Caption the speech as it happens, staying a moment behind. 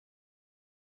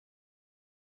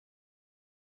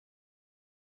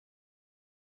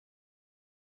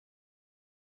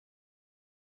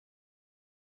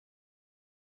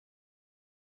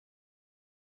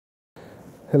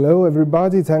Hello,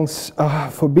 everybody. Thanks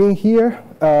for being here.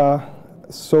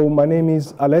 So my name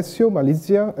is Alessio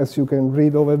Malizia, as you can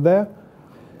read over there.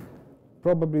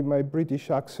 Probably my British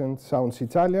accent sounds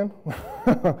Italian,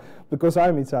 because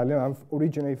I'm Italian. I'm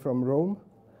originally from Rome,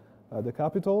 the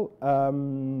capital.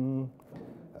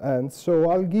 And so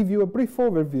I'll give you a brief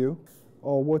overview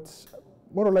of what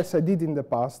more or less I did in the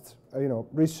past.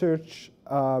 Research,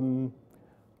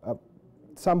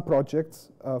 some projects,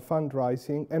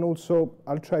 fundraising, and also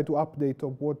I'll try to update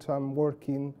of what I'm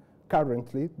working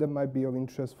currently that might be of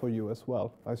interest for you as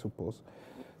well, I suppose.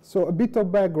 So a bit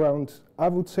of background, I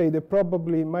would say that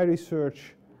probably my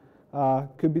research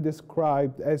could be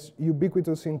described as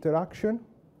ubiquitous interaction.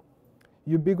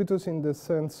 Ubiquitous in the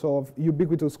sense of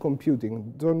ubiquitous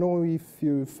computing. Don't know if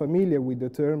you're familiar with the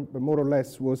term, but more or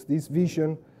less was this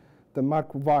vision that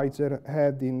Mark Weiser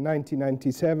had in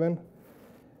 1997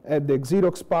 at the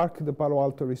Xerox PARC, the Palo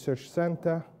Alto Research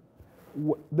Center.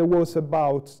 There was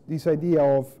about this idea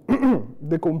of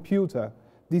the computer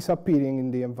disappearing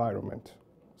in the environment.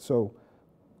 So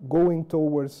going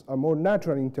towards a more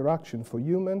natural interaction for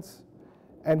humans,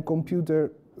 and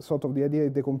computer, sort of the idea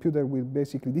that the computer will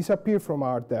basically disappear from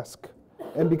our desk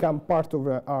and become part of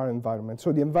our environment.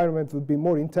 So the environment would be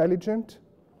more intelligent,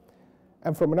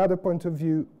 and from another point of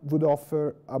view, would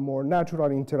offer a more natural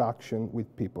interaction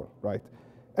with people, right?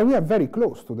 And we are very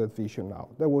close to that vision now.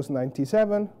 That was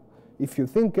 97. If you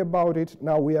think about it,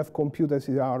 now we have computers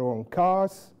in our own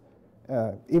cars,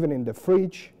 even in the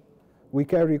fridge. We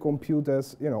carry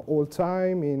computers, all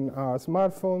time in our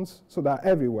smartphones, so they're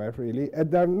everywhere, really.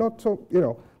 And they're not so,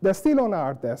 they're still on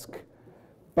our desk,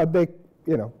 but they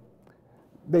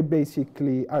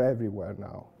basically are everywhere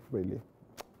now, really.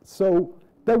 So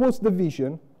that was the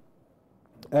vision,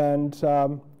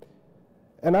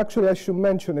 and actually, I should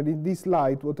mention that in this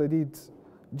slide, what I did,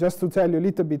 just to tell you a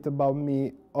little bit about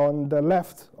me, on the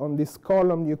left, on this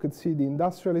column, you could see the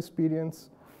industrial experience,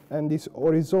 and this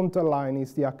horizontal line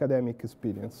is the academic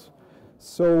experience.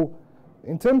 So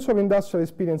in terms of industrial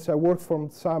experience, I worked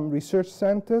from some research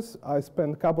centers. I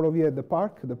spent a couple of years at the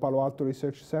PARC, the Palo Alto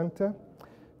Research Center.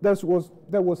 That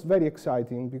was very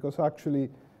exciting, because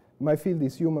actually, my field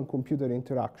is human-computer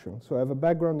interaction. So I have a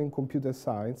background in computer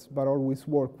science, but always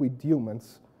work with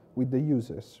humans, with the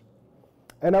users.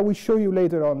 And I will show you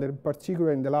later on that, in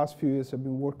particular, in the last few years, I've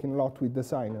been working a lot with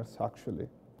designers, actually.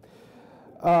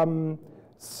 Yeah,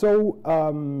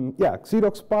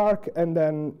 Xerox PARC, and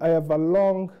then I have a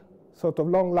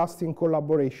long-lasting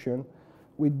collaboration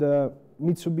with the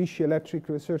Mitsubishi Electric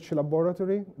Research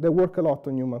Laboratory. They work a lot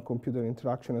on human-computer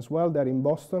interaction as well. They're in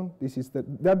Boston.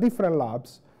 There are different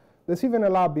labs. There's even a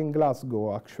lab in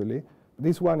Glasgow, actually.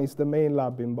 This one is the main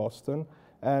lab in Boston.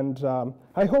 And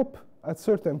I hope at a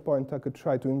certain point I could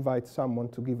try to invite someone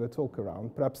to give a talk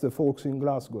around. Perhaps the folks in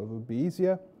Glasgow would be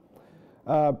easier.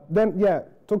 Then, yeah,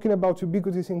 talking about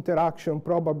ubiquitous interaction,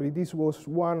 probably this was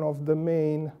one of the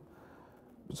main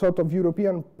sort of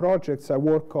European projects I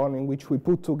work on, in which we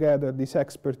put together this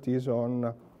expertise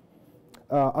on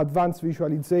advanced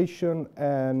visualization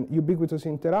and ubiquitous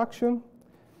interaction.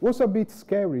 Was a bit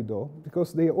scary, though,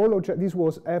 because this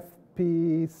was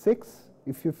FP6,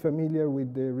 if you're familiar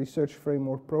with the Research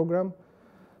Framework Program.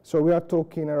 So we are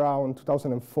talking around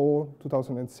 2004,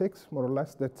 2006, more or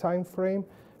less, that time frame.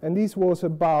 And this was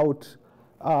about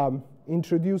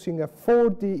introducing a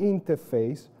 4D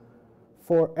interface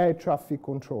for air traffic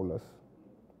controllers.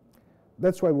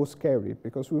 That's why it was scary,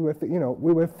 because we were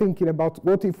thinking about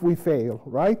what if we fail,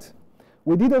 right?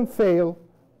 We didn't fail,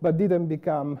 but didn't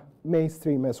become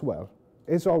mainstream as well.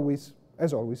 As always,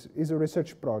 is a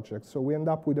research project. So we end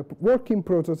up with a working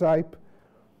prototype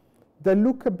that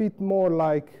look a bit more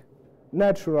like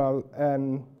natural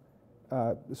and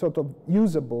sort of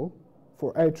usable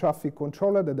for air traffic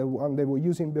controller than the one they were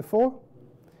using before.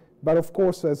 But of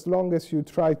course, as long as you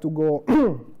try to go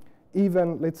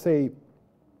even, let's say,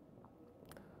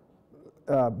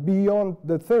 beyond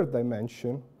the third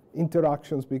dimension,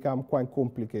 interactions become quite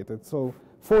complicated. So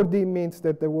 4D means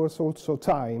that there was also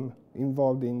time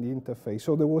involved in the interface.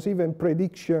 So there was even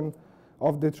prediction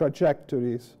of the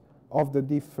trajectories of the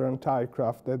different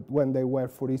aircraft that when they were,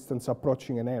 for instance,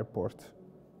 approaching an airport.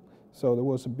 So there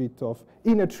was a bit of,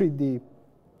 in a 3D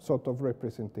sort of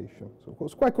representation. So it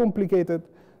was quite complicated,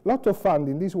 a lot of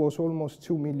funding. This was almost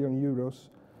 2 million euros,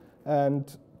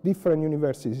 and different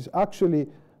universities. Actually,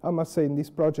 I must say, in this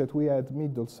project, we had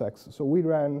Middlesex. So we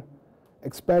ran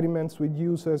experiments with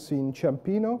users in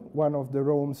Ciampino, one of the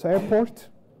Rome's airport,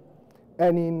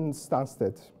 and in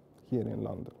Stansted, here in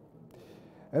London.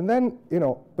 And then,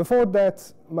 before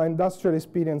that, my industrial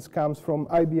experience comes from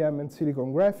IBM and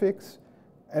Silicon Graphics,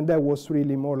 And that was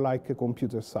really more like a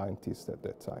computer scientist at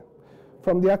that time.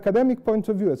 From the academic point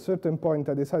of view, at a certain point,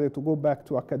 I decided to go back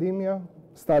to academia,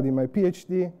 study my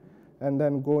PhD, and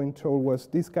then going towards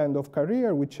this kind of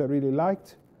career, which I really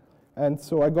liked. And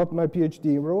so I got my PhD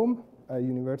in Rome,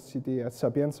 at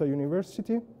Sapienza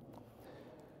University.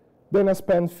 Then I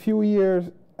spent few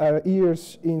years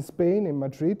in Spain, in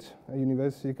Madrid, at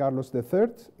University Carlos III,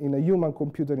 in a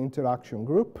human-computer interaction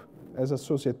group as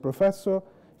associate professor. A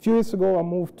few years ago, I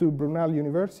moved to Brunel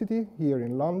University here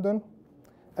in London,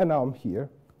 and now I'm here.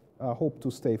 I hope to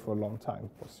stay for a long time,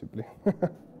 possibly.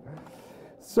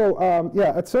 So,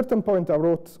 yeah, at a certain point, I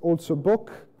wrote also a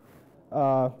book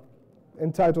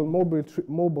entitled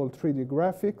Mobile 3D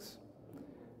Graphics.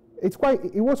 It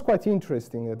was quite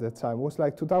interesting at that time. It was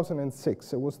like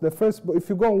 2006. It was the first book. If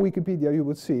you go on Wikipedia, you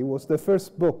would see it was the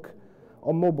first book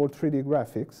on mobile 3D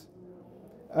graphics.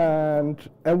 And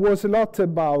it was a lot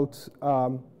about,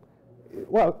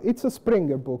 well, it's a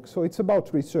Springer book, so it's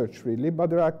about research, really. But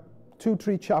there are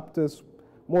 2-3 chapters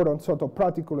more on sort of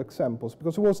practical examples,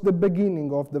 because it was the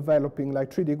beginning of developing like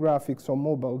 3D graphics on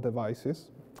mobile devices.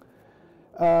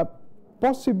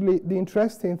 Possibly the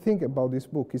interesting thing about this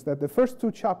book is that the first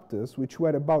 2 chapters, which were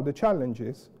about the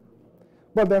challenges,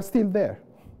 well, they're still there.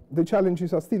 The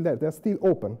challenges are still there. They're still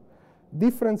open.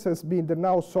 Difference has been that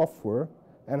now software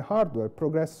and hardware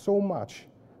progress so much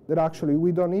that actually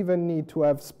we don't even need to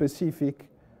have specific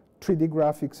 3D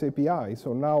graphics API.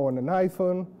 So now on an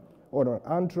iPhone or on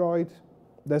Android,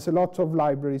 there's a lot of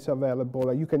libraries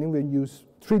available. You can even use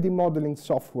 3D modeling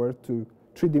software to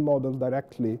 3D model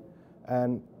directly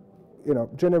and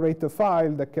generate a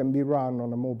file that can be run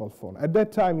on a mobile phone. At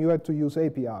that time, you had to use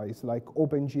APIs like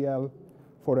OpenGL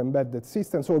for embedded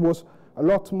systems. So it was a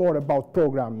lot more about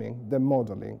programming than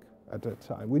modeling at that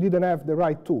time. We didn't have the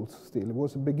right tools still. It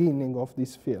was the beginning of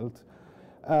this field.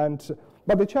 But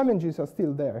the challenges are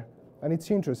still there. And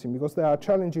it's interesting because there are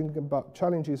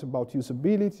challenges about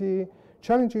usability,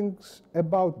 challenges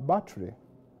about battery.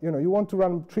 You want to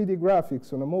run 3D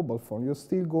graphics on a mobile phone, you're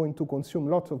still going to consume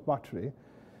lots of battery.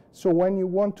 So when you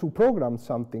want to program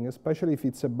something, especially if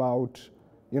it's about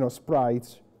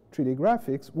sprites, 3D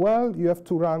graphics, well, you have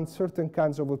to run certain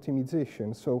kinds of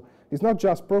optimization. So it's not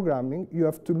just programming. You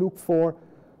have to look for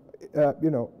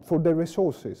the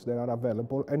resources that are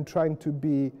available and trying to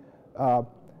be,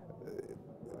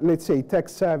 let's say,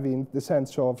 tech-savvy in the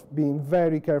sense of being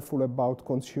very careful about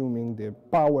consuming the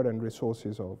power and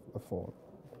resources of a phone.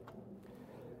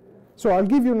 So I'll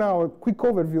give you now a quick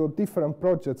overview of different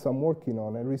projects I'm working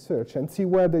on and research and see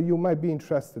whether you might be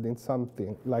interested in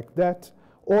something like that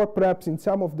or perhaps in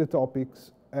some of the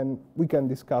topics, and we can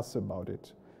discuss about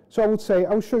it. So I would say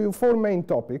I'll show you 4 main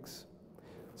topics.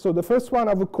 So the first one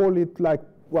I would call it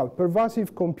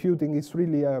pervasive computing is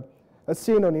really a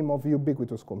synonym of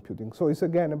ubiquitous computing. So it's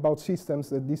again about systems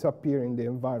that disappear in the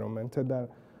environment and are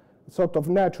sort of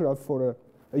natural for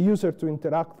a user to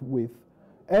interact with,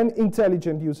 and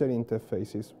intelligent user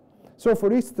interfaces. So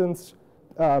for instance,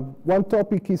 one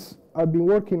topic I've been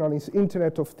working on is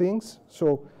Internet of Things,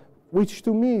 which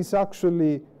to me is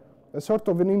actually a sort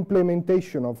of an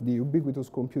implementation of the ubiquitous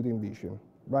computing vision,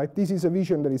 right? This is a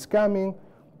vision that is coming.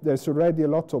 There's already a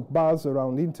lot of buzz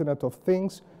around Internet of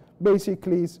Things.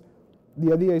 Basically,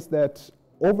 the idea is that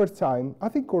over time, I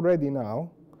think already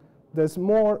now, there's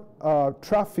more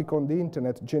traffic on the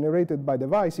internet generated by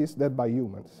devices than by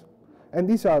humans. And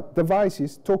these are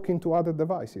devices talking to other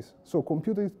devices. So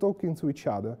computers talking to each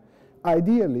other,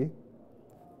 ideally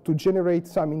to generate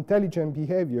some intelligent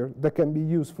behavior that can be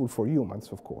useful for humans,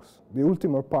 of course. The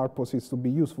ultimate purpose is to be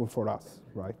useful for us,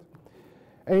 right?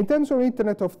 And in terms of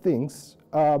Internet of Things,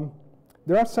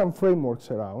 there are some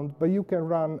frameworks around, but you can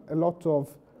run a lot of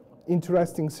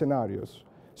interesting scenarios.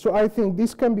 So I think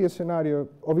this can be a scenario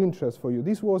of interest for you.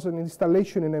 This was an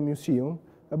installation in a museum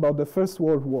about the First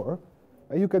World War.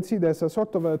 And you can see there's a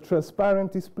sort of a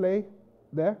transparent display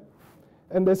there,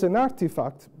 and there's an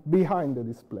artifact behind the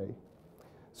display.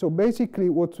 So basically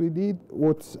what we did,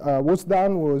 what was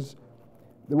done was,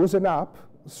 there was an app,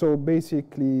 so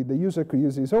basically the user could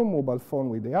use his own mobile phone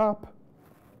with the app,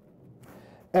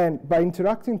 and by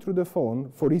interacting through the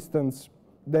phone, for instance,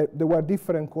 there were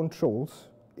different controls,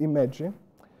 imagine,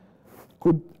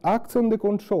 could act on the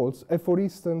controls, and for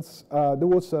instance, there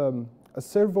was a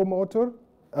servo motor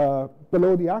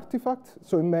below the artifact,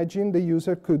 so imagine the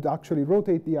user could actually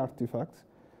rotate the artifact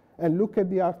and look at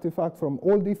the artifact from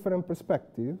all different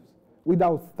perspectives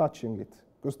without touching it,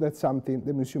 because that's something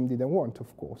the museum didn't want,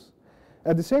 of course.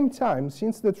 At the same time,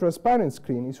 since the transparent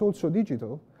screen is also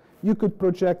digital, you could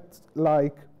project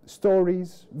like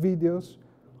stories, videos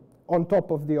on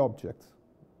top of the object,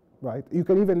 right? You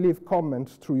can even leave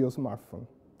comments through your smartphone.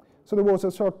 So there was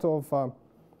a sort of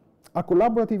a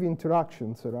collaborative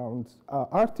interactions around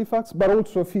artifacts, but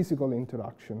also physical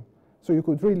interaction. So you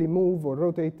could really move or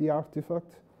rotate the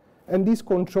artifact, and this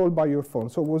controlled by your phone.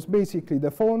 So it was basically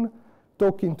the phone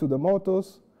talking to the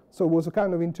motors. So it was a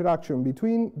kind of interaction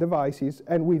between devices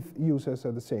and with users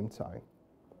at the same time.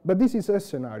 But this is a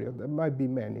scenario. There might be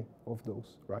many of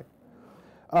those, right?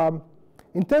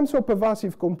 In terms of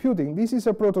pervasive computing, this is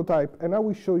a prototype, and I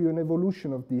will show you an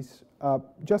evolution of this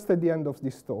just at the end of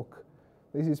this talk.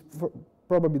 This is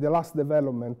probably the last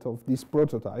development of this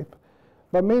prototype.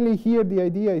 But mainly here, the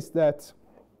idea is that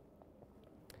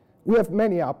we have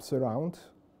many apps around.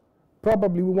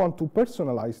 Probably we want to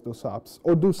personalize those apps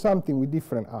or do something with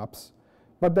different apps,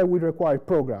 but that will require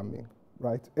programming,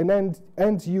 right? And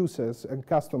end users and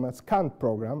customers can't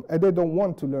program, and they don't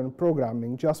want to learn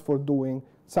programming just for doing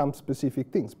some specific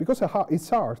things, because it's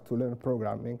hard to learn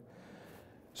programming.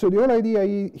 So the whole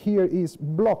idea here is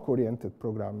block-oriented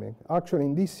programming. Actually,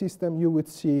 in this system, you would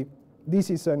see this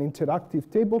is an interactive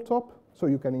tabletop, so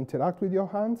you can interact with your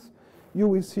hands. You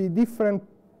will see different,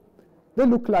 they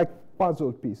look like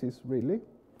puzzle pieces, really.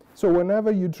 So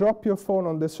whenever you drop your phone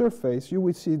on the surface, you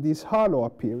will see this halo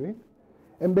appearing,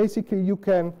 and basically you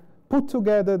can put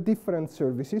together different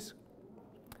services,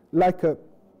 like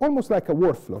almost like a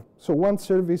workflow. So one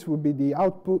service would be the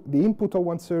output, the input of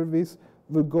one service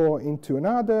will go into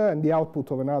another, and the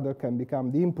output of another can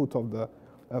become the input of the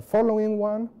following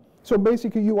one. So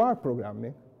basically you are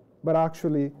programming, but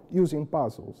actually using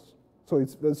puzzles. So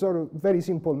it's a sort of very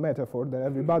simple metaphor that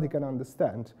everybody can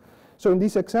understand. So in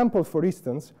this example, for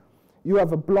instance, you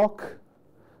have a block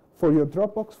for your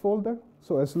Dropbox folder.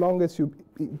 So as long as you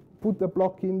put the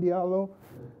block in the halo,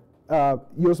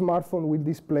 your smartphone will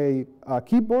display a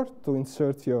keyboard to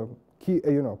insert your key,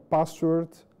 password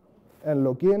and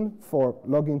log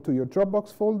into your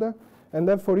Dropbox folder. And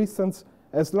then, for instance,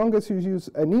 as long as you use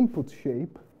an input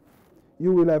shape,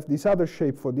 you will have this other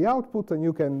shape for the output, and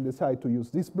you can decide to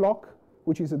use this block,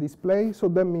 which is a display. So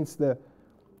that means the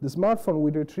smartphone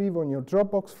will retrieve on your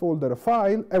Dropbox folder a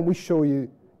file, and we show you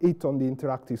it on the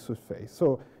interactive surface.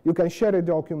 So you can share a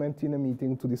document in a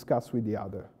meeting to discuss with the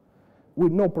other,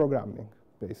 with no programming,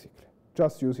 basically,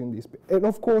 just using this. And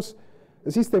of course,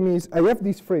 the system is, I have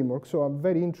this framework, so I'm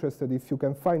very interested if you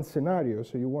can find scenarios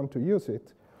so you want to use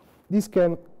it. This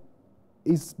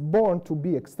is born to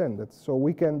be extended. So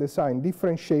we can design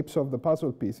different shapes of the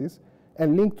puzzle pieces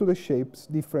and link to the shapes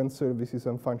different services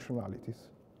and functionalities,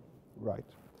 right?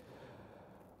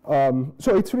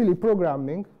 So it's really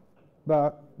programming,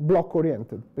 but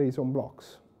block-oriented, based on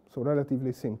blocks. So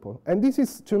relatively simple. And this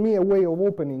is, to me, a way of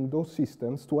opening those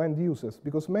systems to end users,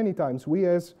 because many times we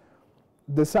as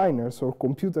designers or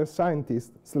computer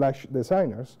scientists /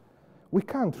 designers, we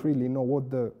can't really know what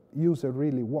the user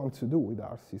really wants to do with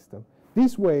our system.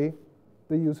 This way,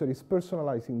 the user is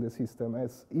personalizing the system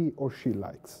as he or she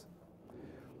likes.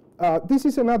 This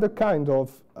is another kind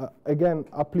of, again,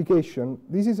 application.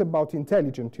 This is about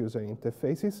intelligent user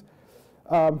interfaces.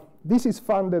 This is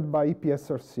funded by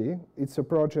EPSRC. It's a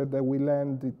project that will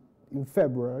end in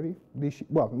February,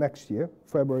 next year,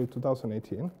 February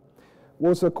 2018.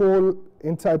 Was a call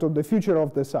entitled The Future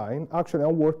of Design. Actually,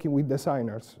 I'm working with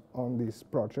designers on this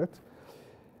project.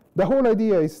 The whole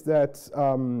idea is that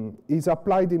is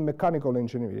applied in mechanical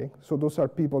engineering. So those are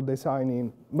people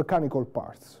designing mechanical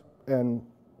parts and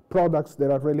products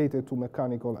that are related to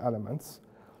mechanical elements.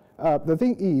 The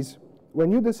thing is,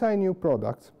 when you design new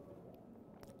products,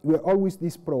 we have always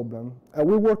this problem.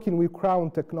 We're working with Crown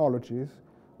Technologies,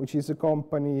 which is a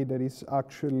company that is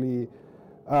actually,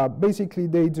 basically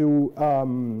they do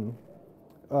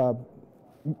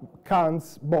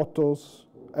cans, bottles,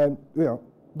 and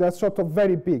they're sort of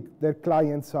very big. Their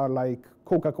clients are like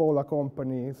Coca-Cola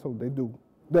company, so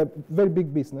they're very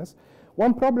big business.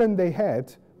 One problem they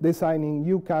had designing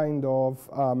new kind of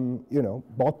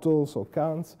bottles or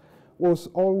cans was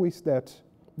always that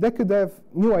they could have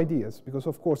new ideas, because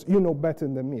of course you know better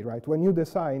than me, right? When you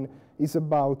design, it's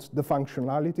about the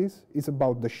functionalities, it's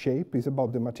about the shape, it's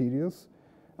about the materials,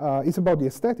 it's about the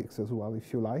aesthetics as well,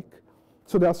 if you like.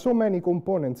 So there are so many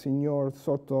components in your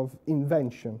sort of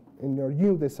invention, in your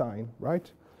new design,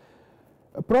 right?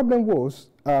 A problem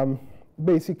was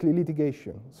basically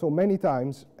litigation. So many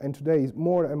times, and today is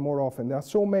more and more often, there are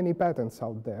so many patents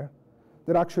out there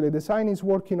that actually design is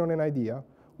working on an idea,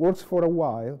 works for a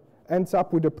while, ends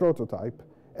up with a prototype,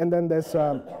 and then there's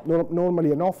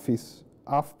normally an office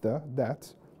after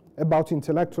that about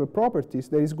intellectual properties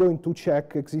that is going to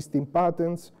check existing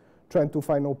patents, trying to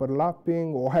find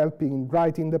overlapping or helping in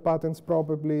writing the patents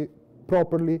properly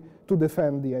to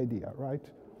defend the idea, right?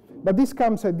 But this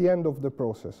comes at the end of the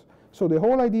process. So the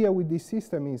whole idea with this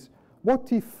system is,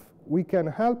 what if we can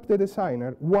help the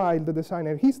designer while the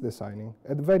designer is designing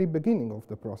at the very beginning of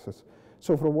the process?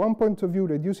 So from one point of view,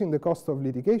 reducing the cost of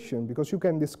litigation, because you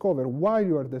can discover while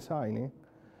you are designing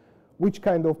which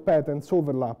kind of patents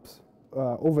overlap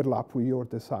with your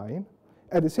design.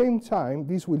 At the same time,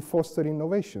 this will foster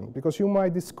innovation, because you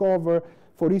might discover,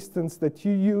 for instance, that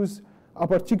you use a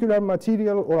particular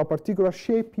material or a particular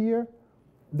shape here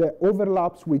that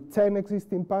overlaps with 10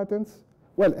 existing patents.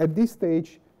 Well, at this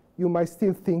stage, you might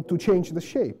still think to change the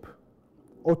shape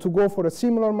or to go for a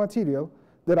similar material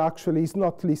that actually is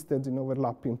not listed in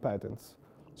overlapping patents.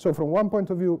 So from one point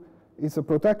of view, it's a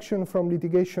protection from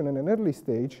litigation in an early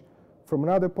stage. From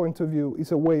another point of view,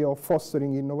 it's a way of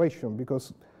fostering innovation,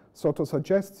 because sort of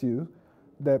suggests you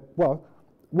that, well,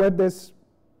 where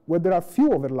there are few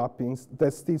overlappings,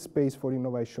 there's still space for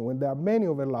innovation. When there are many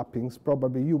overlappings,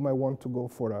 probably you might want to go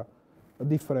for a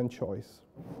different choice.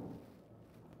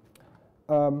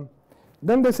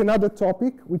 Then there's another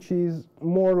topic, which is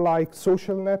more like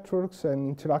social networks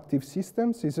and interactive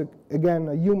systems. It's, again,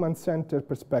 a human-centered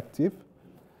perspective.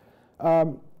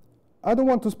 I don't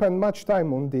want to spend much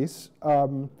time on this.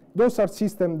 Those are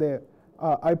systems that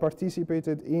I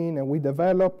participated in, and we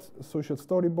developed a social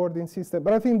storyboarding system.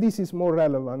 But I think this is more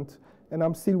relevant, and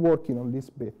I'm still working on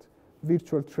this bit,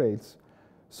 virtual trails.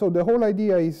 So the whole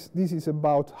idea is, this is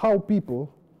about how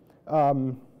people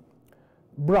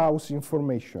browse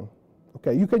information.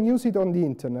 Okay, you can use it on the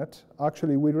internet.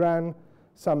 Actually, we ran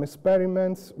some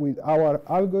experiments with our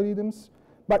algorithms,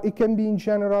 but it can be in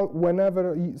general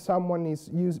whenever someone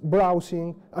is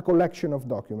browsing a collection of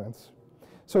documents.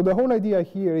 So the whole idea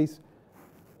here is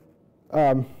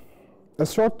a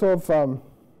sort of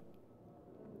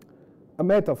a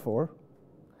metaphor,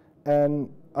 and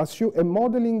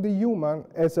modeling the human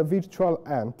as a virtual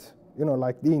ant, you know,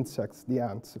 like the insects, the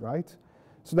ants, right?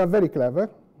 So they're very clever.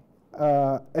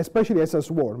 Especially as a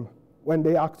swarm, when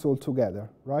they act all together,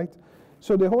 right?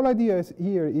 So the whole idea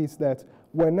here is that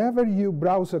whenever you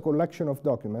browse a collection of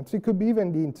documents, it could be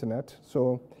even the internet,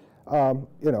 so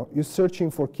you know, you're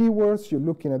searching for keywords, you're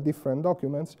looking at different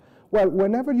documents. Well,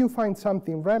 whenever you find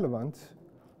something relevant,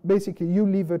 basically you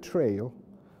leave a trail.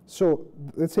 So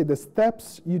let's say the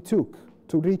steps you took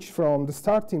to reach from the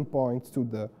starting point to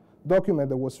the document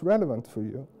that was relevant for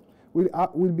you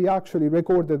will be actually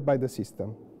recorded by the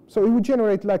system. So it would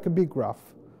generate like a big graph.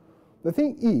 The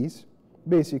thing is,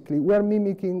 basically, we're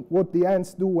mimicking what the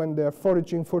ants do when they're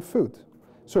foraging for food.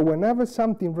 So whenever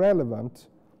something relevant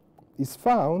is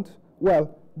found,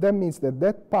 well, that means that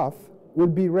that path will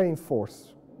be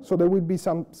reinforced. So there will be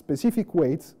some specific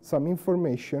weights, some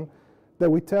information that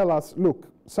will tell us,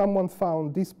 look, someone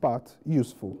found this path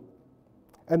useful.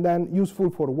 And then useful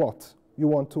for what? You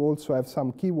want to also have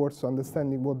some keywords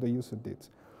understanding what the user did.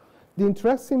 The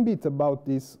interesting bit about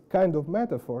this kind of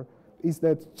metaphor is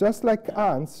that just like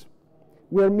ants,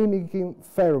 we're mimicking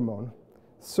pheromone.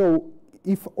 So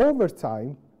if over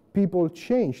time people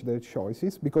change their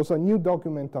choices because a new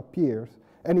document appears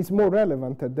and it's more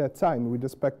relevant at that time with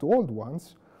respect to old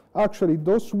ones, actually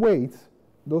those weights,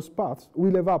 those paths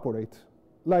will evaporate,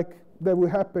 like that will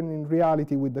happen in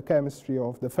reality with the chemistry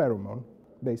of the pheromone,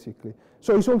 basically.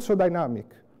 So it's also dynamic.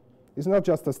 It's not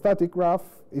just a static graph,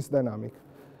 it's dynamic.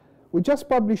 We just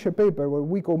published a paper where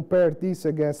we compared this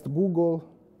against Google,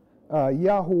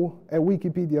 Yahoo, and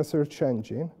Wikipedia search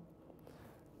engine.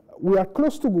 We are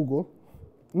close to Google,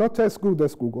 not as good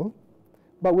as Google,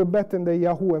 but we're better than the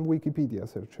Yahoo and Wikipedia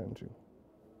search engine,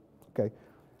 okay?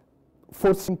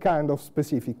 For some kind of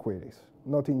specific queries,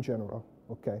 not in general,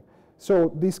 okay?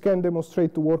 So this can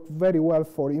demonstrate to work very well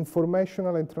for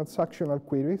informational and transactional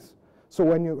queries. So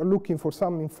when you're looking for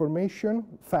some information,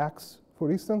 facts,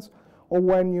 for instance, or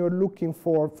when you're looking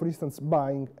for instance,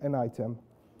 buying an item.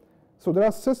 So there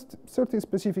are certain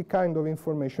specific kind of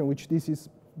information which this is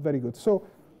very good. So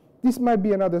this might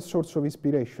be another source of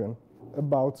inspiration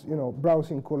about, you know,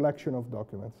 browsing collection of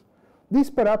documents. This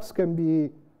perhaps can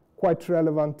be quite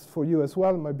relevant for you as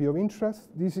well, might be of interest.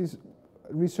 This is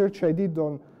research I did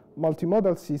on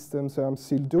multimodal systems I'm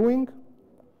still doing.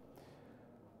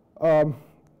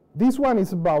 This one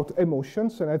is about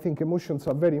emotions, and I think emotions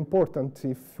are very important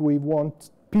if we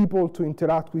want people to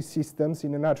interact with systems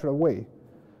in a natural way.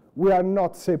 We are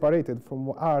not separated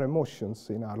from our emotions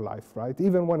in our life, right?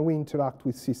 Even when we interact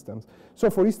with systems. So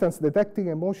for instance, detecting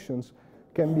emotions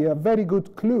can be a very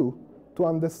good clue to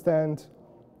understand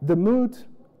the mood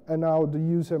and how the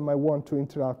user might want to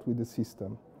interact with the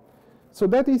system. So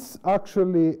that is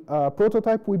actually a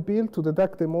prototype we built to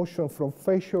detect emotion from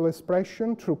facial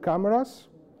expression through cameras.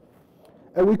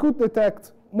 And we could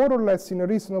detect more or less in a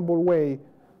reasonable way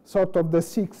sort of the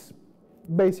 6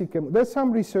 basic, there's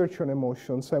some research on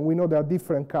emotions, and we know there are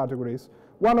different categories.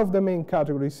 One of the main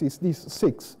categories is these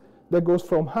 6, that goes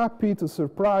from happy to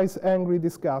surprise, angry,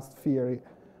 disgust, fear,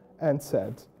 and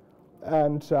sad.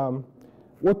 And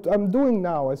what I'm doing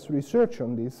now is research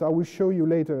on this. I will show you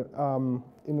later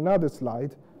in another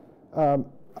slide.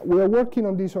 We are working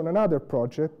on this on another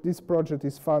project. This project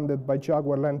is funded by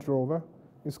Jaguar Land Rover.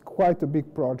 It's quite a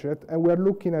big project, and we're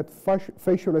looking at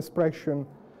facial expression,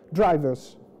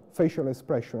 drivers' facial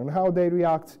expression, and how they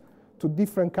react to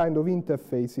different kind of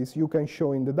interfaces you can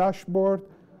show in the dashboard,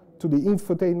 to the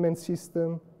infotainment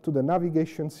system, to the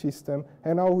navigation system,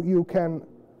 and how you can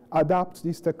adapt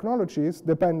these technologies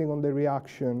depending on the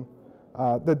reaction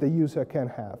that the user can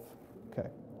have. Okay.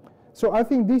 So I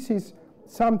think this is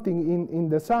something in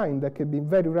design that can be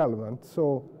very relevant.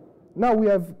 So now we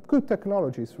have good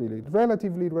technologies, really,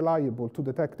 relatively reliable to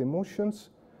detect emotions,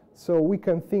 so we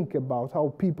can think about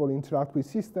how people interact with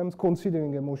systems,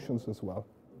 considering emotions as well.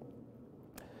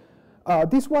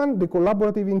 This one, the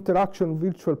collaborative interaction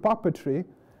virtual puppetry,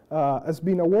 has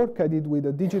been a work I did with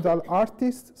a digital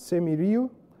artist, Semi Ryu.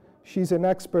 She's an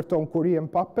expert on Korean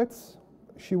puppets.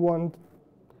 She won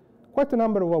quite a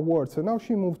number of awards, and now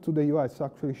she moved to the US.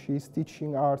 Actually, she's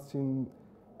teaching arts in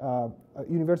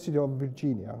University of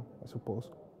Virginia, I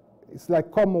suppose. It's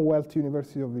like Commonwealth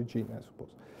University of Virginia, I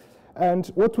suppose. And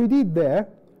what we did there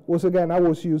was, again, I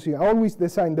always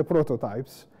designed the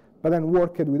prototypes, but then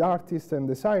worked with artists and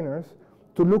designers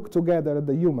to look together at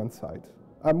the human side.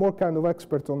 I'm more kind of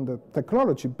expert on the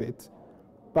technology bit,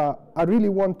 but I really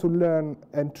want to learn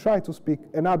and try to speak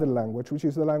another language, which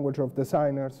is the language of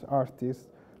designers, artists,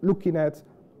 looking at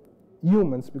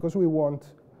humans, because we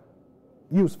want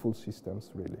useful systems,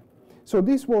 really. So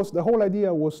this was, the whole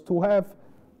idea was to have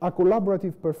a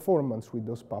collaborative performance with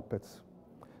those puppets.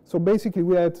 So basically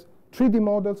we had 3D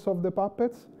models of the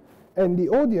puppets, and the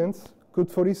audience could,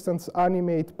 for instance,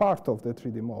 animate part of the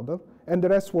 3D model, and the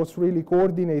rest was really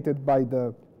coordinated by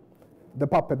the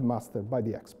puppet master, by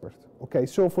the expert. Okay,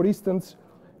 so for instance,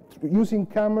 using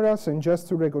cameras and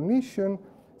gesture recognition,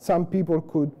 some people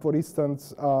could, for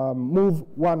instance, move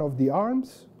one of the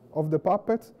arms of the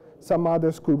puppet. Some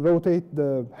others could rotate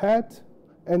the head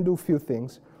and do a few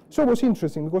things. So it was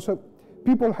interesting because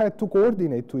people had to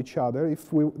coordinate to each other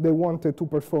if they wanted to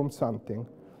perform something.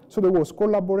 So there was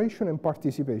collaboration and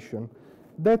participation.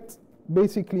 That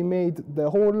basically made the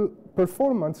whole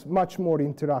performance much more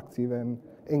interactive and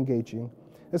engaging.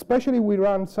 Especially we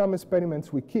ran some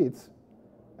experiments with kids,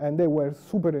 and they were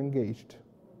super engaged,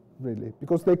 really,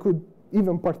 because they could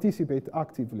even participate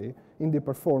actively in the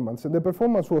performance. And the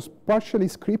performance was partially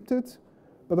scripted,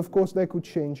 but of course they could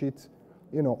change it,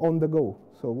 on the go.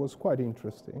 So it was quite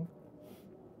interesting.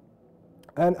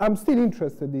 And I'm still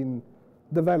interested in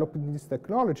developing this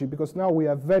technology because now we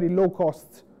have very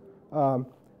low-cost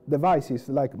devices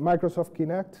like Microsoft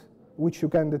Kinect, which you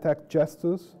can detect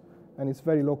gestures, and it's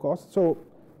very low cost. So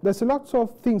there's lots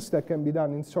of things that can be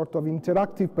done in sort of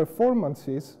interactive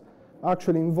performances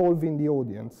actually involving the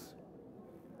audience,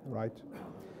 right?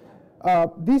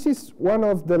 This is one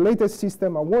of the latest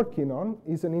systems I'm working on,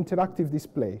 is an interactive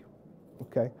display,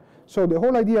 okay? So the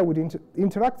whole idea with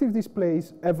interactive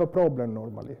displays have a problem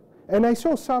normally. And I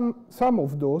saw some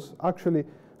of those. Actually,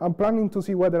 I'm planning to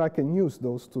see whether I can use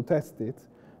those to test it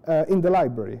in the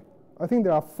library. I think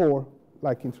there are 4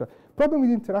 like problem with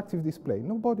interactive display.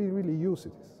 Nobody really uses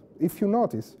it. If you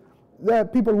notice, there are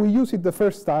people who use it the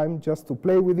first time just to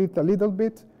play with it a little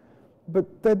bit,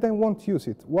 but they then won't use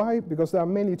it. Why? Because there are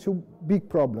mainly 2 big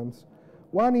problems.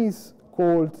 One is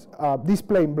called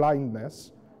display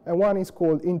blindness, and one is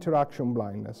called interaction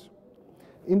blindness.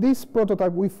 In this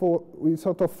prototype, we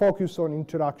sort of focus on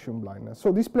interaction blindness.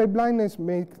 So display blindness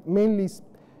mainly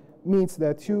means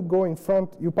that you go in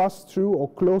front, you pass through or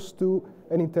close to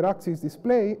an interactive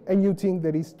display, and you think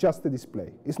there is just a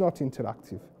display. It's not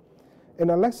interactive. And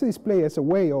unless the display has a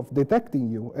way of detecting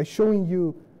you and showing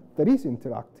you that is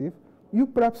interactive, you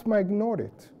perhaps might ignore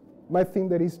it. Might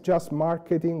think that it's just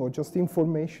marketing or just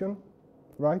information,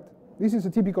 right? This is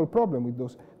a typical problem with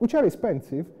those, which are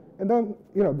expensive, and then,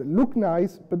 they look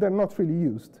nice, but they're not really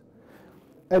used.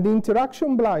 And the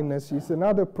interaction blindness is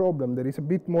another problem that is a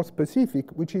bit more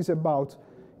specific, which is about,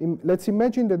 let's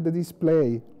imagine that the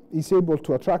display is able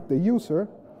to attract the user,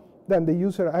 then the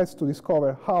user has to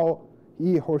discover how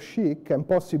he or she can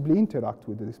possibly interact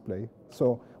with the display.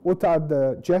 So what are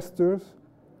the gestures,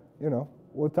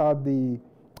 what are the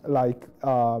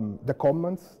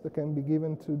comments that can be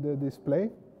given to the display.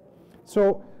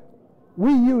 So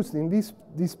we used in this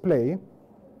display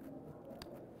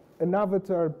an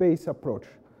avatar-based approach.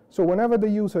 So whenever the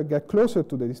user gets closer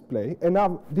to the display,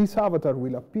 this avatar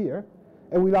will appear,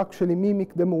 and will actually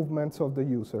mimic the movements of the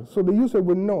user. So the user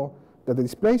will know that the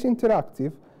display is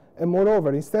interactive, and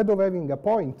moreover, instead of having a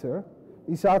pointer,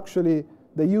 it's actually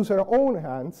the user's own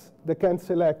hands that can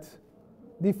select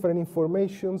different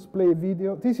informations, play a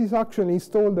video. This is actually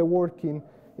installed and working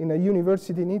in a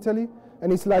university in Italy,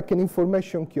 and it's like an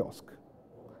information kiosk,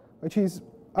 which is,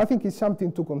 I think, is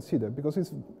something to consider because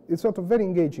it's sort of very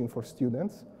engaging for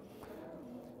students.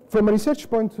 From a research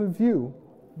point of view,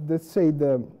 let's say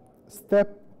the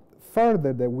step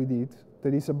further that we did,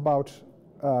 that is about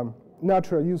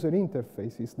natural user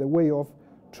interfaces, the way of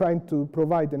trying to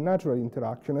provide a natural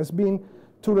interaction, has been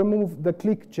to remove the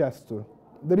click gesture.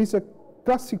 There is a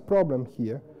classic problem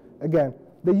here. Again,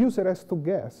 the user has to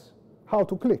guess how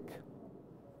to click.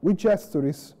 Which gesture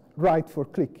is right for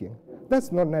clicking?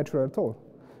 That's not natural at all,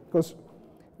 because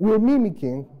we're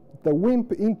mimicking the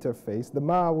WIMP interface, the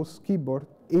mouse, keyboard,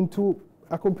 into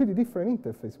a completely different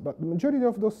interface. But the majority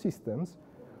of those systems,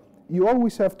 you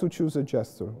always have to choose a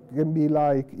gesture. It can be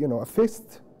like, you know, a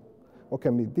fist, or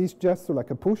can be this gesture, like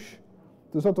a push,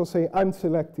 to sort of say, I'm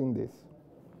selecting this.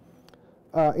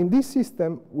 In this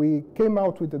system, we came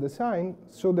out with a design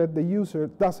so that the user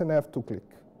doesn't have to click,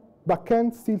 but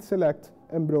can still select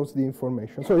and browse the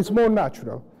information. So it's more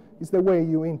natural. It's the way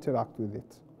you interact with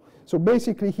it. So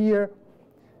basically here,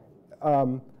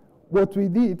 what we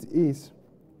did is,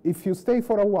 if you stay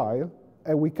for a while,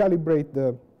 and we calibrate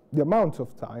the amount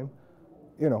of time,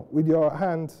 you know, with your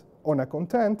hand on a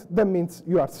content, that means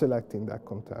you are selecting that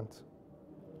content.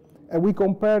 And we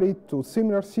compare it to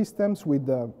similar systems with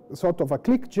sort of a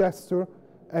click gesture,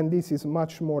 and this is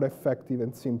much more effective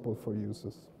and simple for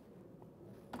users.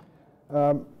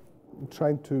 I'm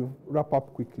trying to wrap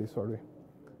up quickly, sorry.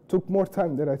 Took more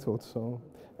time than I thought, so.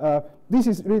 This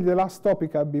is really the last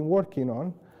topic I've been working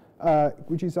on,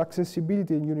 which is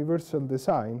accessibility and universal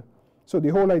design. So the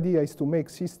whole idea is to make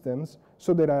systems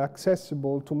so that are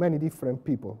accessible to many different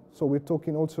people. So we're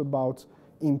talking also about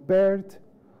impaired,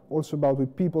 also about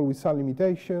with people with some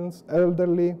limitations,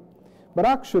 elderly. But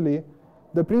actually,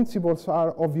 the principles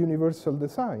are of universal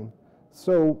design.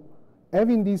 So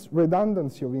having this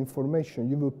redundancy of information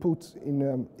you will put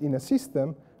in a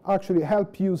system actually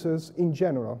help users in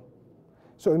general.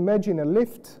 So imagine a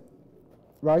lift,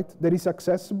 right, that is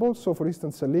accessible. So for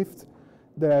instance, a lift,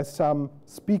 there is some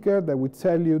speaker that would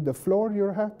tell you the floor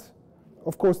you're at.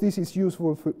 Of course, this is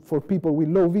useful for people with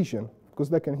low vision, because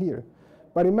they can hear.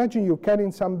 But imagine you're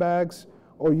carrying some bags,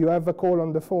 or you have a call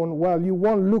on the phone. Well, you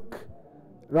won't look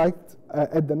right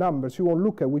at the numbers. You won't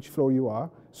look at which floor you are.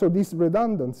 So this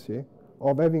redundancy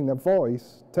of having a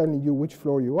voice telling you which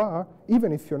floor you are,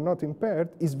 even if you're not impaired,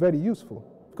 is very useful.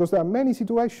 Because there are many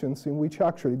situations in which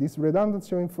actually this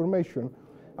redundancy of information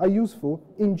are useful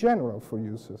in general for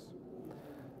users.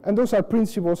 And those are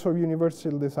principles of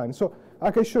universal design. So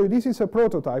I can show you, this is a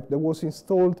prototype that was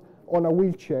installed on a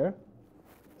wheelchair.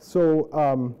 So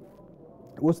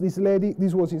was this lady,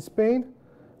 this was in Spain,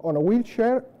 on a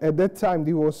wheelchair. At that time,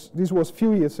 this was a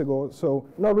few years ago, so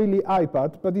not really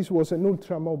iPad, but this was an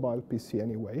ultra-mobile PC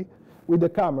anyway, with a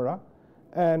camera.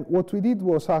 And what we did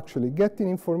was actually getting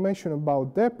information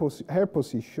about her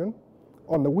position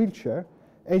on the wheelchair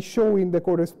and showing the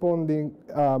corresponding,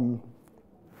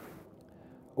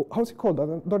 how's it called? I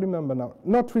don't remember now.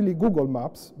 Not really Google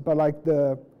Maps, but like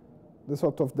the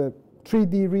sort of the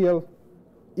 3D real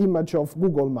image of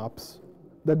Google Maps.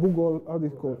 The Google, how do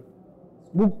you call it?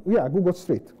 Yeah, Google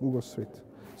Street.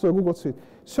 So Google Street.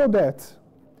 So that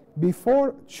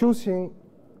before choosing,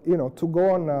 you know, to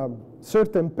go on a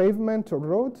certain pavement or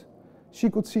road, she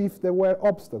could see if there were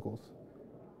obstacles.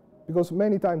 Because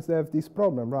many times they have this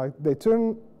problem, right? They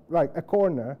turn like a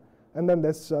corner, and then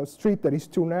there's a street that is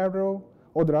too narrow,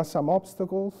 or there are some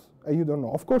obstacles, and you don't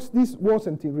know. Of course, this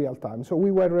wasn't in real time, so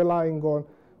we were relying on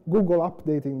Google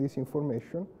updating this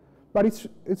information. But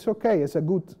it's okay as a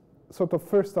good sort of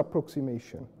first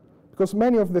approximation, because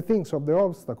many of the things of the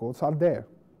obstacles are there.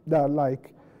 They are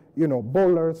like, you know,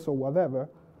 boulders or whatever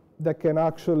that can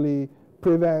actually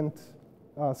prevent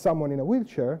someone in a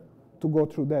wheelchair to go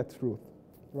through that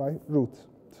route.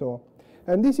 So,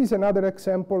 and this is another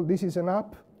example. This is an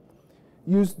app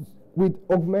used with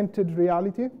augmented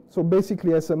reality. So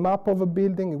basically, as a map of a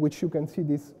building in which you can see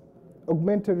these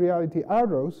augmented reality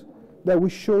arrows that will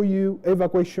show you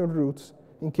evacuation routes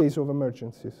in case of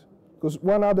emergencies. Because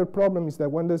one other problem is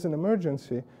that when there's an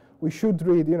emergency, we should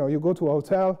read, you know, you go to a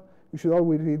hotel, you should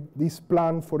always read this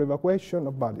plan for evacuation.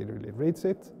 Nobody really reads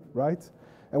it, right?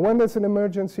 And when there's an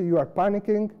emergency, you are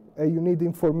panicking, and you need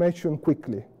information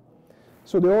quickly.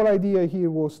 So the whole idea here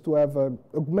was to have an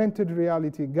augmented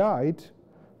reality guide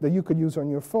that you could use on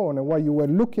your phone, and while you were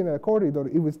looking at a corridor,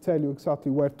 it would tell you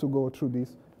exactly where to go through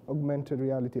this augmented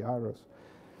reality arrows.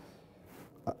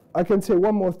 I can say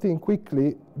one more thing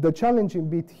quickly. The challenging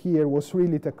bit here was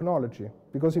really technology,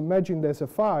 because imagine there's a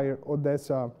fire or there's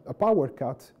a power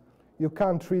cut. You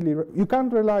can't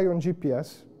rely on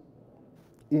GPS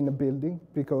in a building,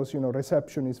 because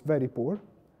reception is very poor,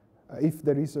 if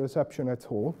there is a reception at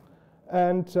all.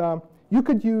 And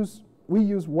we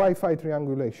use Wi-Fi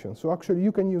triangulation. So actually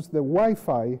you can use the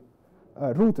Wi-Fi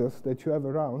routers that you have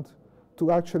around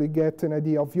to actually get an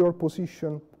idea of your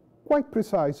position quite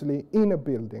precisely in a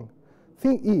building.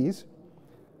 Thing is,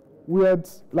 we had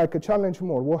like a challenge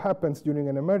more. What happens during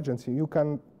an emergency?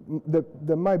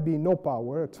 There might be no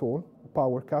power at all,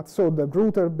 power cut, so the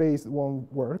router-based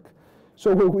won't work.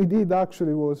 So what we did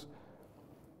actually was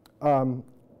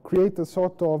create a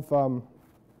sort of,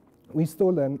 we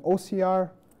installed an OCR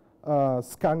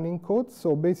scanning code.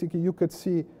 So basically you could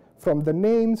see from the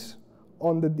names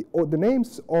or the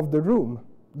names of the room,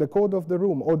 the code of the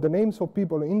room, or the names of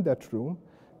people in that room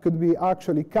could be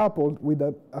actually coupled with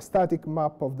a static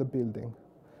map of the building.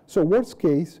 So worst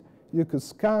case, you could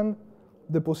scan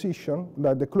the position,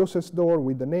 like the closest door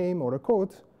with the name or a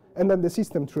code, and then the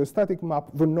system through a static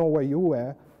map will know where you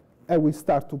were, and we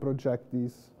start to project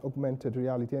this augmented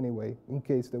reality anyway, in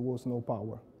case there was no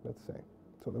power, let's say.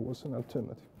 So there was an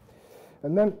alternative.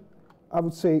 And then I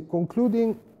would say,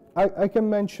 concluding, I can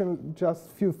mention just a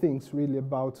few things really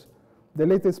about the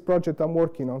latest project I'm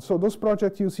working on. So those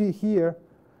projects you see here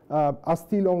are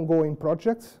still ongoing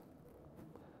projects.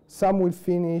 Some will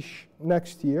finish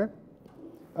next year.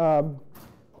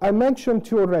 I mentioned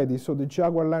two already, so the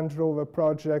Jaguar Land Rover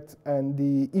project and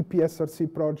the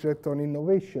EPSRC project on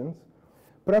innovations.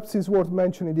 Perhaps it's worth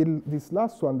mentioning this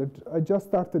last one that I just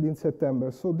started in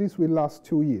September, so this will last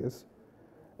 2 years.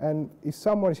 And if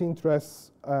someone is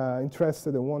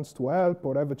interested and wants to help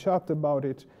or have a chat about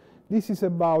it, this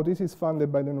is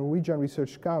funded by the Norwegian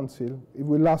Research Council. It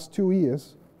will last 2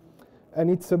 years,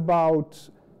 and it's about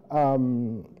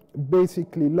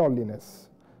basically loneliness.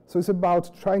 So it's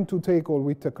about trying to tackle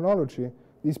with technology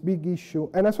this big issue.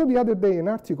 And I saw the other day an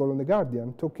article on The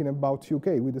Guardian talking about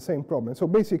UK with the same problem. So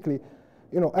basically,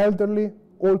 elderly,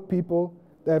 old people,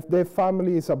 their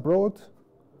family is abroad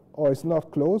or is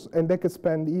not close, and they could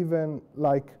spend even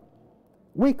like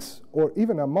weeks or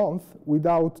even a month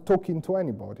without talking to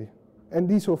anybody. And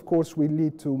this, of course, will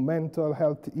lead to mental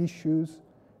health issues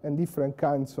and different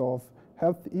kinds of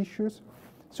health issues.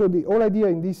 So the whole idea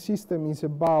in this system is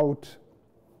about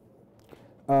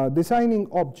designing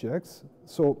objects.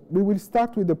 So we will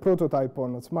start with the prototype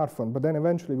on a smartphone, but then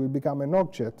eventually will become an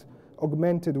object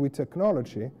augmented with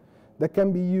technology that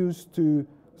can be used to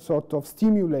sort of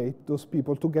stimulate those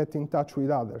people to get in touch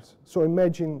with others. So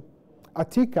imagine a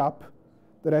teacup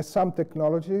that has some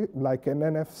technology like an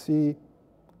NFC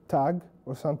tag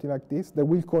or something like this that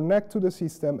will connect to the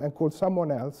system and call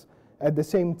someone else at the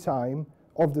same time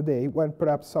of the day when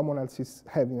perhaps someone else is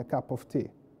having a cup of tea.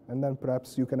 And then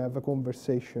perhaps you can have a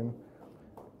conversation.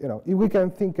 We can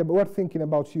think about, we're thinking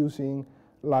about using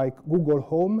like Google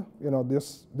Home,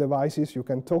 these devices you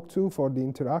can talk to for the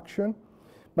interaction.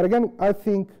 But again, I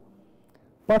think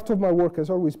part of my work has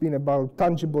always been about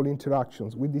tangible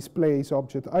interactions with displays,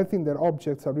 objects. I think that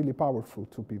objects are really powerful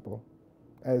to people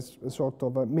as a sort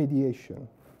of a mediation.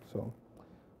 So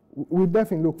we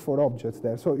definitely look for objects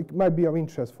there. So it might be of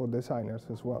interest for designers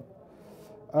as well.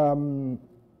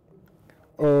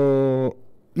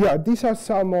 Yeah, these are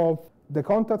some of the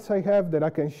contacts I have that I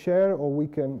can share or we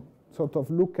can sort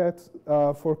of look at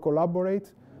for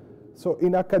collaborate. So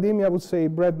in academia, I would say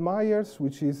Brad Myers,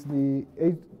 which is the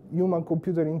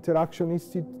Human-Computer Interaction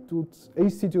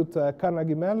Institute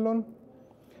Carnegie Mellon.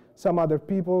 Some other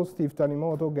people, Steve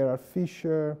Tanimoto, Gerhard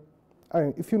Fischer.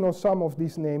 If you know some of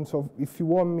these names, if you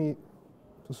want me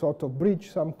to sort of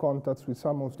bridge some contacts with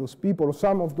some of those people or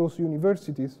some of those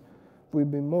universities, we'll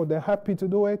be more than happy to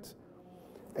do it.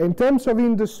 In terms of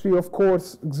industry, of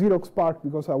course, Xerox PARC,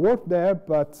 because I work there,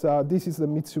 but this is the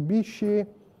Mitsubishi.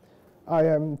 I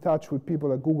am in touch with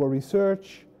people at Google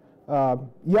Research.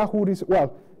 Yahoo,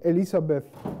 well, Elizabeth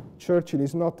Churchill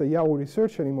is not a Yahoo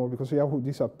Research anymore because Yahoo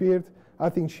disappeared. I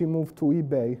think she moved to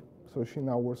eBay, so she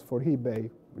now works for eBay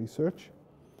Research.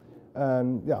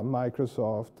 And yeah,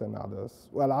 Microsoft and others.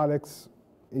 Well, Alex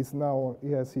is now,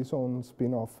 he has his own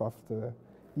spin-off after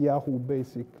Yahoo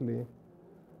basically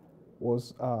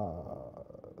was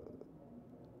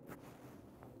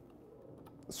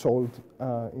sold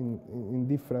in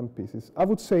different pieces. I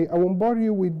would say I won't bore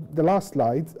you with the last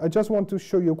slides. I just want to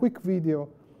show you a quick video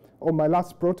of my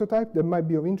last prototype that might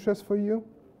be of interest for you,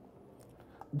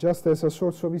 just as a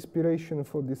source of inspiration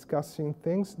for discussing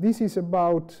things. This is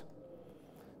about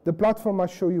the platform I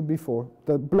showed you before,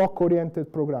 the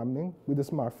block-oriented programming with a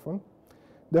smartphone.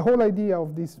 The whole idea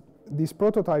of this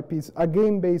prototype is a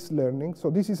game-based learning. So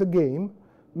this is a game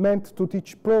meant to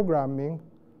teach programming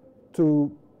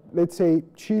to, let's say,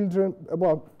 children,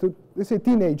 well, to, let's say,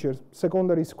 teenagers,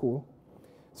 secondary school.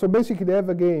 So basically, they have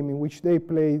a game in which they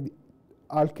play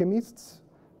alchemists,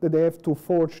 that they have to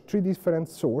forge 3 different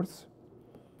swords.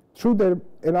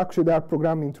 And actually, they are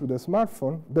programming through the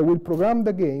smartphone. They will program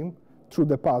the game through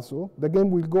the puzzle. The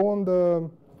game will go on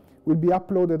will be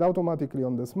uploaded automatically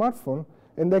on the smartphone,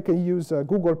 and they can use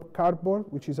Google Cardboard,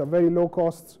 which is a very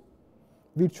low-cost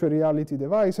virtual reality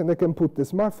device, and they can put the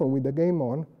smartphone with the game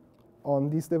on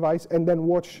this device, and then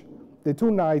watch the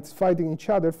 2 knights fighting each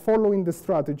other, following the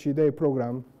strategy they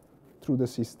program through the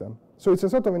system. So it's a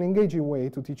sort of an engaging way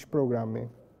to teach programming.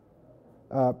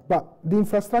 But the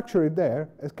infrastructure is there,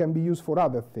 it can be used for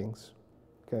other things.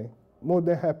 Okay, more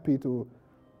than happy to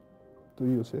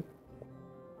use it.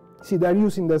 See, they're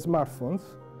using the smartphones,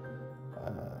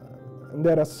 and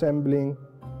they're assembling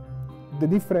the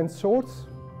different swords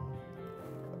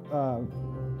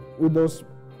with those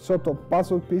sort of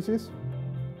puzzle pieces.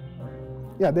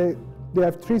 Yeah, they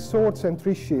have 3 swords and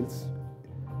 3 shields.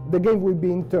 The game will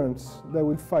be in turns. They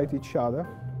will fight each other.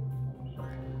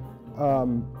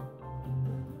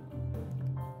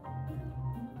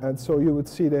 And so you would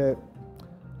see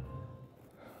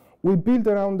we build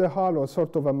around the hull a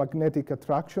sort of a magnetic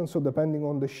attraction, so depending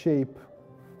on the shape,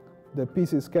 the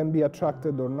pieces can be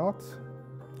attracted or not.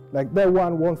 Like that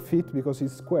one won't fit because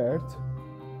it's squared,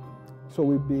 so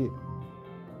will be,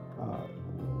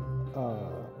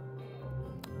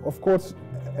 of course,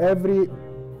 every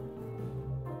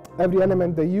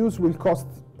element they use will cost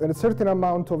a certain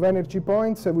amount of energy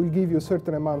points and will give you a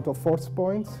certain amount of force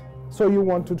points. So you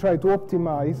want to try to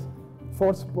optimize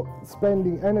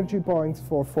spending energy points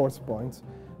for force points.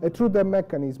 And through that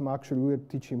mechanism, actually, we're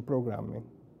teaching programming.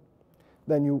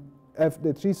 Then you have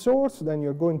the 3 swords, then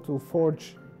you're going to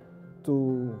forge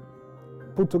to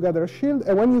put together a shield,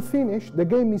 and when you finish, the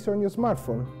game is on your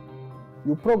smartphone.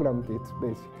 You programmed it,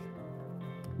 basically.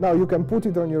 Now you can put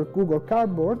it on your Google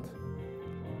Cardboard,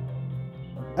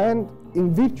 and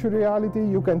in virtual reality,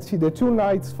 you can see the 2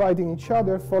 knights fighting each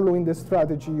other, following the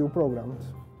strategy you programmed,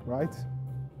 right?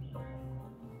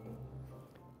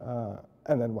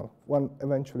 And then, well, one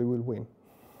eventually will win.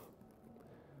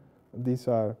 These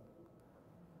are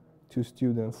 2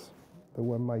 students that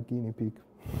were my guinea pig.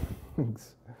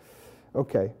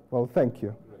 Okay, well, thank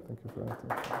you. Thank you for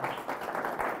that.